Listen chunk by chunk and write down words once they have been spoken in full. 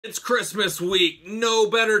It's Christmas week. No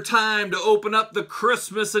better time to open up the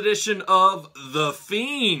Christmas edition of The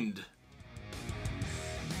Fiend.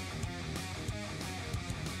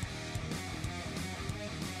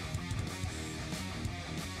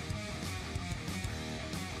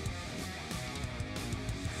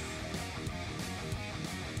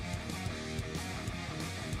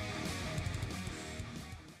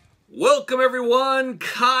 Welcome everyone,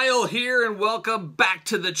 Kyle here, and welcome back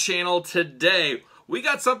to the channel. Today we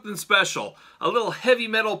got something special, a little heavy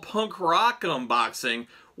metal punk rock unboxing.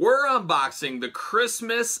 We're unboxing the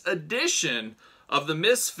Christmas edition of the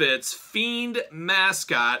Misfits Fiend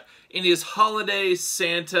mascot in his holiday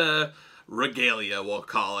Santa regalia, we'll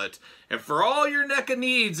call it. And for all your NECA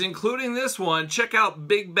needs, including this one, check out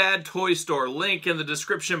Big Bad Toy Store, link in the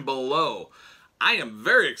description below. I am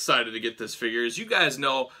very excited to get this figure. As you guys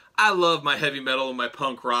know, I love my heavy metal and my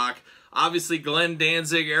punk rock. Obviously, Glenn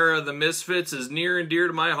Danzig era of the Misfits is near and dear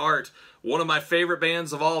to my heart. One of my favorite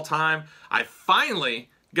bands of all time. I finally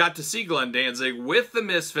got to see Glenn Danzig with the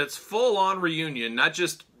Misfits, full-on reunion. Not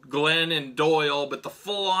just Glenn and Doyle, but the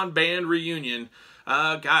full-on band reunion.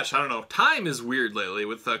 Gosh, I don't know. Time is weird lately.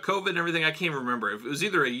 With COVID and everything, I can't remember. If it was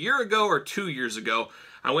either a year ago or 2 years ago,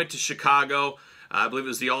 I went to Chicago. I believe it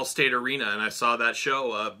was the Allstate Arena, and I saw that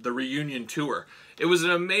show, the reunion tour. It was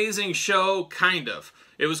an amazing show, kind of.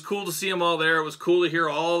 It was cool to see them all there. It was cool to hear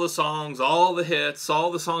all the songs, all the hits,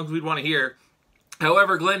 all the songs we'd want to hear.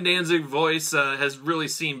 However, Glenn Danzig's voice has really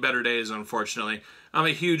seen better days, unfortunately. I'm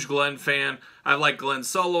a huge Glenn fan. I like Glenn's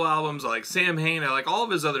solo albums. I like Sam Hain. I like all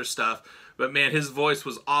of his other stuff. But man, his voice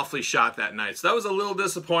was awfully shot that night. So that was a little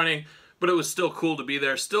disappointing, but it was still cool to be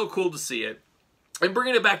there. Still cool to see it. And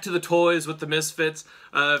bringing it back to the toys with the Misfits,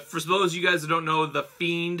 for those of you guys that don't know, the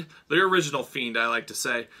Fiend, the original Fiend, I like to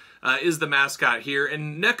say, is the mascot here.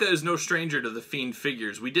 And NECA is no stranger to the Fiend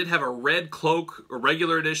figures. We did have a red cloak, a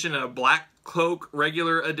regular edition, and a black cloak,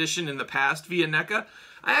 regular edition in the past via NECA.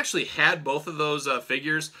 I actually had both of those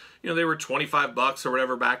figures. You know, they were 25 bucks or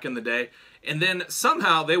whatever back in the day. And then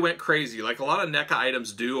somehow they went crazy, like a lot of NECA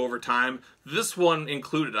items do over time. This one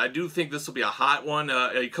included. I do think this will be a hot one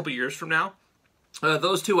a couple years from now.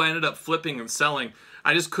 Those two I ended up flipping and selling.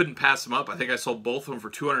 I just couldn't pass them up. I think I sold both of them for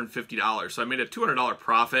 $250, so I made a $200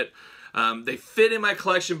 profit. They fit in my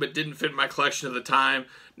collection, but didn't fit in my collection at the time.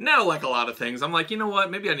 Now, like a lot of things, I'm like, you know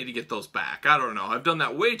what? Maybe I need to get those back. I don't know. I've done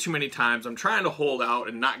that way too many times. I'm trying to hold out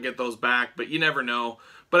and not get those back, but you never know.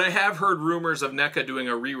 But I have heard rumors of NECA doing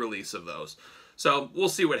a re-release of those. So we'll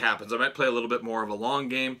see what happens. I might play a little bit more of a long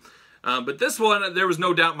game. But this one, there was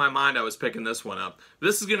no doubt in my mind I was picking this one up.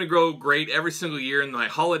 This is going to grow great every single year in my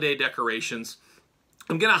holiday decorations.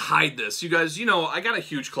 I'm going to hide this. You guys, you know, I got a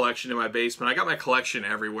huge collection in my basement. I got my collection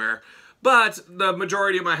everywhere. But the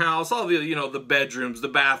majority of my house, all the, you know, the bedrooms, the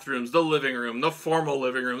bathrooms, the living room, the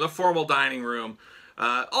formal dining room,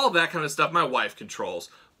 all that kind of stuff, my wife controls.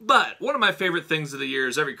 But one of my favorite things of the year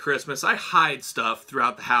is every Christmas, I hide stuff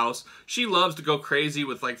throughout the house. She loves to go crazy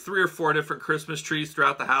with like 3 or 4 different Christmas trees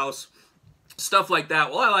throughout the house. Stuff like that.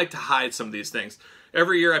 Well, I like to hide some of these things.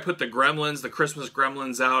 Every year I put the gremlins, the Christmas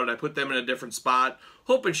gremlins out, and I put them in a different spot,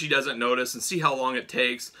 hoping she doesn't notice and see how long it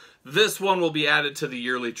takes. This one will be added to the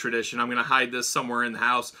yearly tradition. I'm going to hide this somewhere in the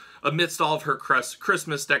house amidst all of her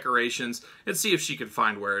Christmas decorations and see if she can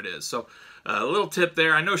find where it is. So a little tip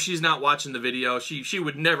there. I know she's not watching the video. She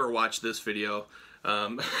would never watch this video.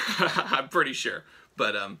 I'm pretty sure.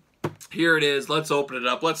 But here it is. Let's open it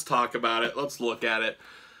up. Let's talk about it. Let's look at it.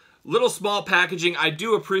 Little small packaging. I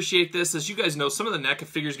do appreciate this. As you guys know, some of the NECA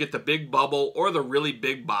figures get the big bubble or the really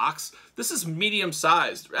big box. This is medium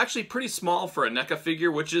sized. Actually pretty small for a NECA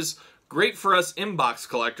figure, which is great for us inbox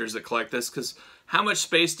collectors that collect this, because how much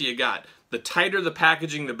space do you got? The tighter the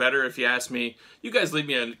packaging, the better, if you ask me. You guys leave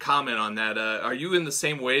me a comment on that. Are you in the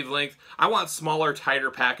same wavelength? I want smaller,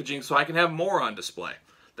 tighter packaging so I can have more on display.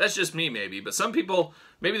 That's just me, maybe. But some people,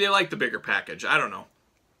 maybe they like the bigger package. I don't know.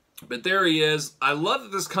 But there he is. I love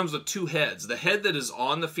that this comes with 2 heads. The head that is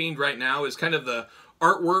on the Fiend right now is kind of the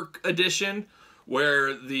artwork edition,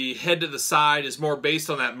 where the head to the side is more based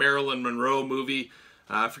on that Marilyn Monroe movie.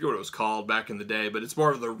 I forget what it was called back in the day, but it's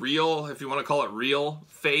more of the real, if you want to call it real,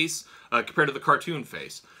 face compared to the cartoon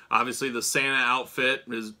face. Obviously, the Santa outfit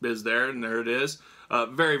is there, and there it is.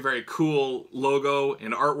 Very, very cool logo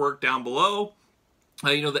and artwork down below.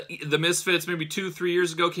 You know, the Misfits maybe 2-3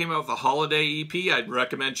 years ago came out with a holiday EP. I'd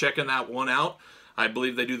recommend checking that one out. I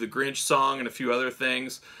believe they do the Grinch song and a few other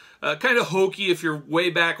things. Kind of hokey if you're way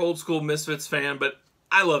back old school Misfits fan, but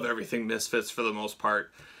I love everything Misfits for the most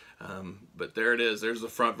part. But there it is. There's the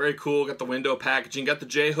front. Very cool. Got the window packaging. Got the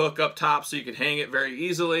J-hook up top so you can hang it very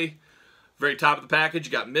easily. Very top of the package,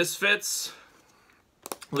 you got Misfits.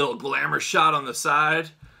 Little glamour shot on the side,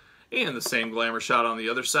 and the same glamour shot on the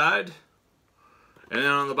other side. And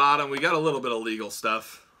then on the bottom, we got a little bit of legal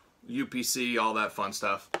stuff. UPC, all that fun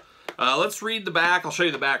stuff. Let's read the back. I'll show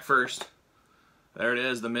you the back first. There it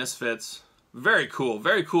is, the Misfits. Very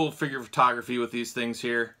cool figure photography with these things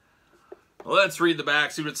here. Let's read the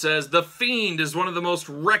back, see what it says. The Fiend is one of the most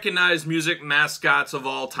recognized music mascots of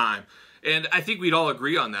all time. And I think we'd all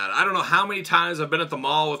agree on that. I don't know how many times I've been at the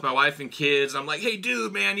mall with my wife and kids, and I'm like, hey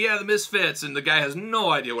dude, man, yeah, the Misfits. And the guy has no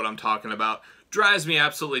idea what I'm talking about. Drives me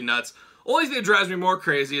absolutely nuts. Only thing that drives me more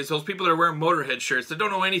crazy is those people that are wearing Motorhead shirts that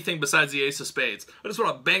don't know anything besides the Ace of Spades. I just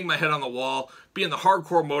want to bang my head on the wall, being the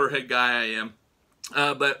hardcore Motorhead guy I am.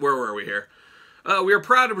 But where were we here? We are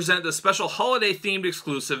proud to present this special holiday-themed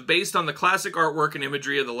exclusive based on the classic artwork and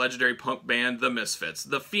imagery of the legendary punk band, The Misfits.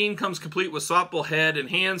 The Fiend comes complete with swappable head and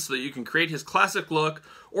hands so that you can create his classic look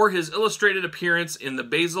or his illustrated appearance in the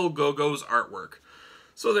Basil Go-Go's artwork.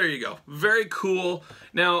 So there you go. Very cool.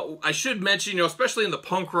 Now, I should mention, especially in the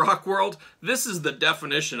punk rock world, this is the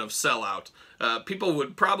definition of sellout. People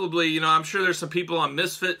would probably, I'm sure there's some people on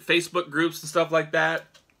Misfit Facebook groups and stuff like that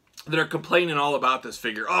that are complaining all about this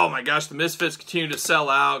figure. Oh my gosh, the Misfits continue to sell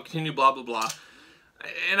out, continue blah, blah, blah.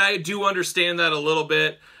 And I do understand that a little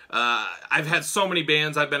bit. I've had so many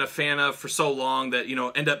bands I've been a fan of for so long that,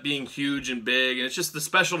 end up being huge and big, and it's just the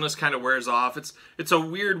specialness kind of wears off. It's a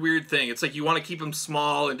weird thing. It's like you want to keep them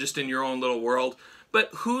small and just in your own little world, but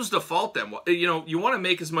who's to fault them? You want to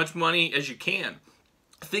make as much money as you can.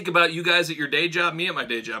 Think about you guys at your day job, me at my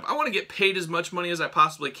day job. I want to get paid as much money as I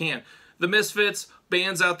possibly can. The Misfits,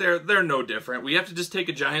 bands out there, they're no different. We have to just take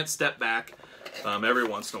a giant step back every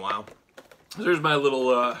once in a while. There's my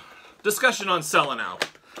little discussion on selling out.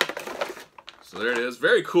 So there it is.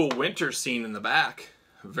 Very cool winter scene in the back.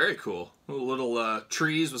 Very cool. Little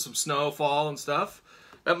trees with some snowfall and stuff.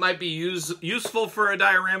 That might be useful for a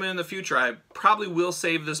diorama in the future. I probably will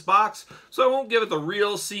save this box, so I won't give it the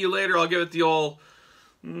real see you later. I'll give it the old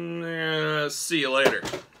see you later.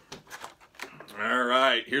 All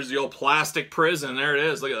right, here's the old plastic prison. There it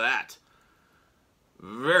is. Look at that.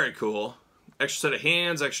 Very cool. Extra set of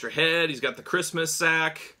hands, extra head. He's got the Christmas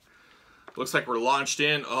sack. Looks like we're launched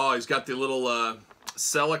in. Oh, he's got the little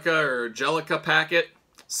silica or gelica packet.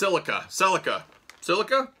 Silica.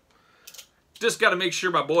 Just got to make sure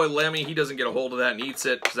my boy Lemmy, he doesn't get a hold of that and eats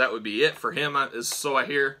it, because that would be it for him, so I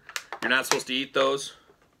hear. You're not supposed to eat those.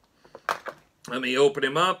 Let me open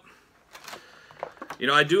him up.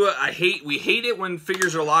 We hate it when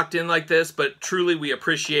figures are locked in like this, but truly we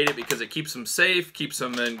appreciate it because it keeps them safe, keeps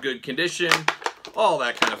them in good condition, all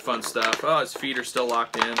that kind of fun stuff. Oh, his feet are still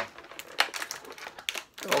locked in.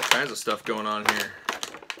 All kinds of stuff going on here.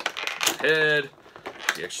 Head,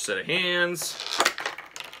 the extra set of hands.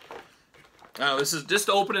 Now, this is just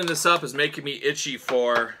opening this up is making me itchy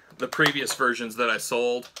for the previous versions that I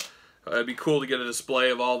sold. It'd be cool to get a display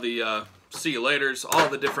of all the see you laters, all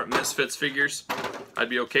the different Misfits figures. I'd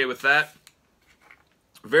be okay with that.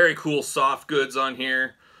 Very cool soft goods on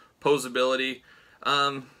here. Posability.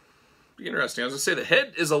 Interesting. I was going to say the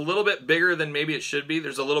head is a little bit bigger than maybe it should be.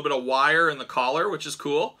 There's a little bit of wire in the collar, which is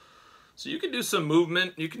cool. So you can do some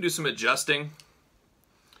movement. You can do some adjusting.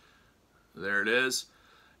 There it is.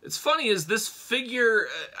 It's funny is this figure,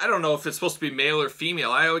 I don't know if it's supposed to be male or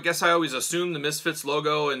female. I guess I always assume the Misfits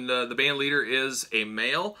logo and the band leader is a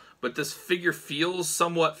male, but this figure feels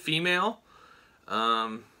somewhat female.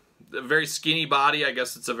 A very skinny body. I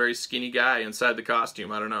guess it's a very skinny guy inside the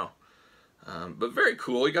costume. I don't know. But very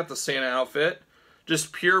cool. You got the Santa outfit.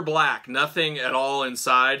 Just pure black. Nothing at all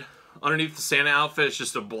inside. Underneath the Santa outfit, it's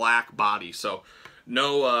just a black body. So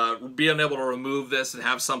no being able to remove this and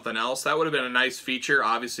have something else. That would have been a nice feature.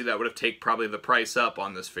 Obviously, that would have taken probably the price up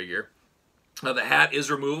on this figure. The hat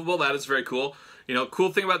is removable. That is very cool.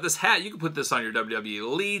 Cool thing about this hat, you can put this on your WWE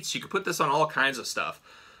Elites. You can put this on all kinds of stuff.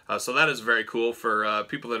 So that is very cool for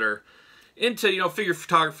people that are into, figure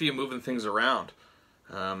photography and moving things around.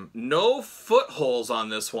 No footholes on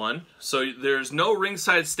this one, so there's no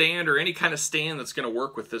ringside stand or any kind of stand that's going to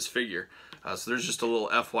work with this figure. So there's just a little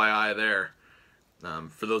FYI there.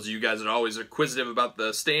 For those of you guys that are always inquisitive about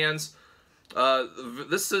the stands.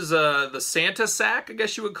 This is the Santa sack, I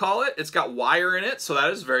guess you would call it. It's got wire in it, so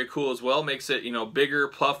that is very cool as well. Makes it, bigger,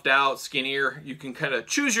 puffed out, skinnier. You can kind of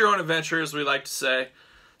choose your own adventure, as we like to say.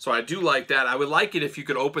 So I do like that. I would like it if you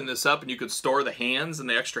could open this up and you could store the hands and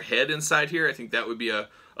the extra head inside here. I think that would be a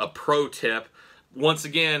pro tip. Once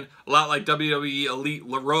again, a lot like WWE Elite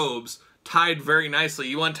robes, tied very nicely.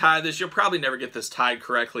 You untie this, you'll probably never get this tied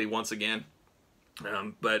correctly once again.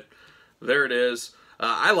 But there it is.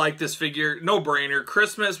 I like this figure, no brainer.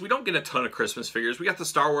 Christmas, we don't get a ton of Christmas figures. We got the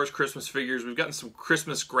Star Wars Christmas figures, we've gotten some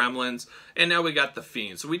Christmas Gremlins, and now we got the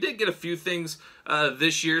Fiend. So we did get a few things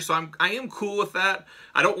this year, so I am cool with that.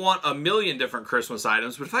 I don't want a million different Christmas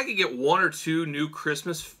items, but if I could get 1 or 2 new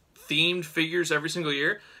Christmas themed figures every single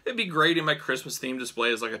year, it'd be great in my Christmas themed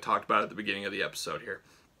displays like I talked about at the beginning of the episode here.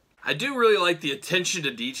 I do really like the attention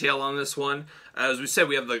to detail on this one. As we said,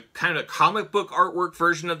 we have the kind of comic book artwork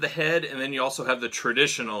version of the head, and then you also have the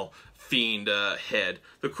traditional Fiend head.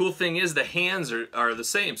 The cool thing is the hands are the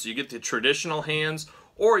same, so you get the traditional hands,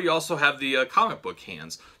 or you also have the comic book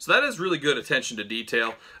hands. So that is really good attention to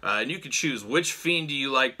detail, and you can choose which Fiend do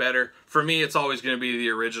you like better. For me, it's always going to be the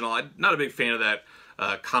original. I'm not a big fan of that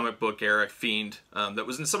comic book era Fiend that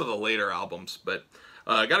was in some of the later albums, but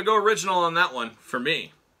got to go original on that one for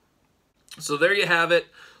me. So there you have it.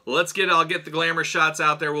 I'll get the glamour shots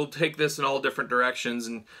out there. We'll take this in all different directions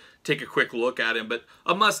and take a quick look at him. But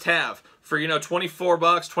a must-have for, you know, 24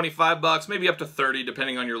 bucks, 25 bucks, maybe up to 30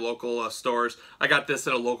 depending on your local stores. I got this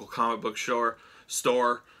at a local comic book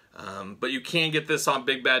store. But you can get this on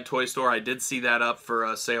Big Bad Toy Store. I did see that up for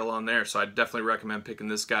a sale on there, so I definitely recommend picking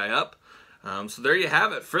this guy up. So there you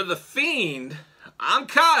have it. For the Fiend, I'm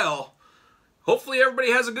Kyle. Hopefully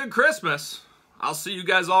everybody has a good Christmas. I'll see you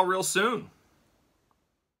guys all real soon.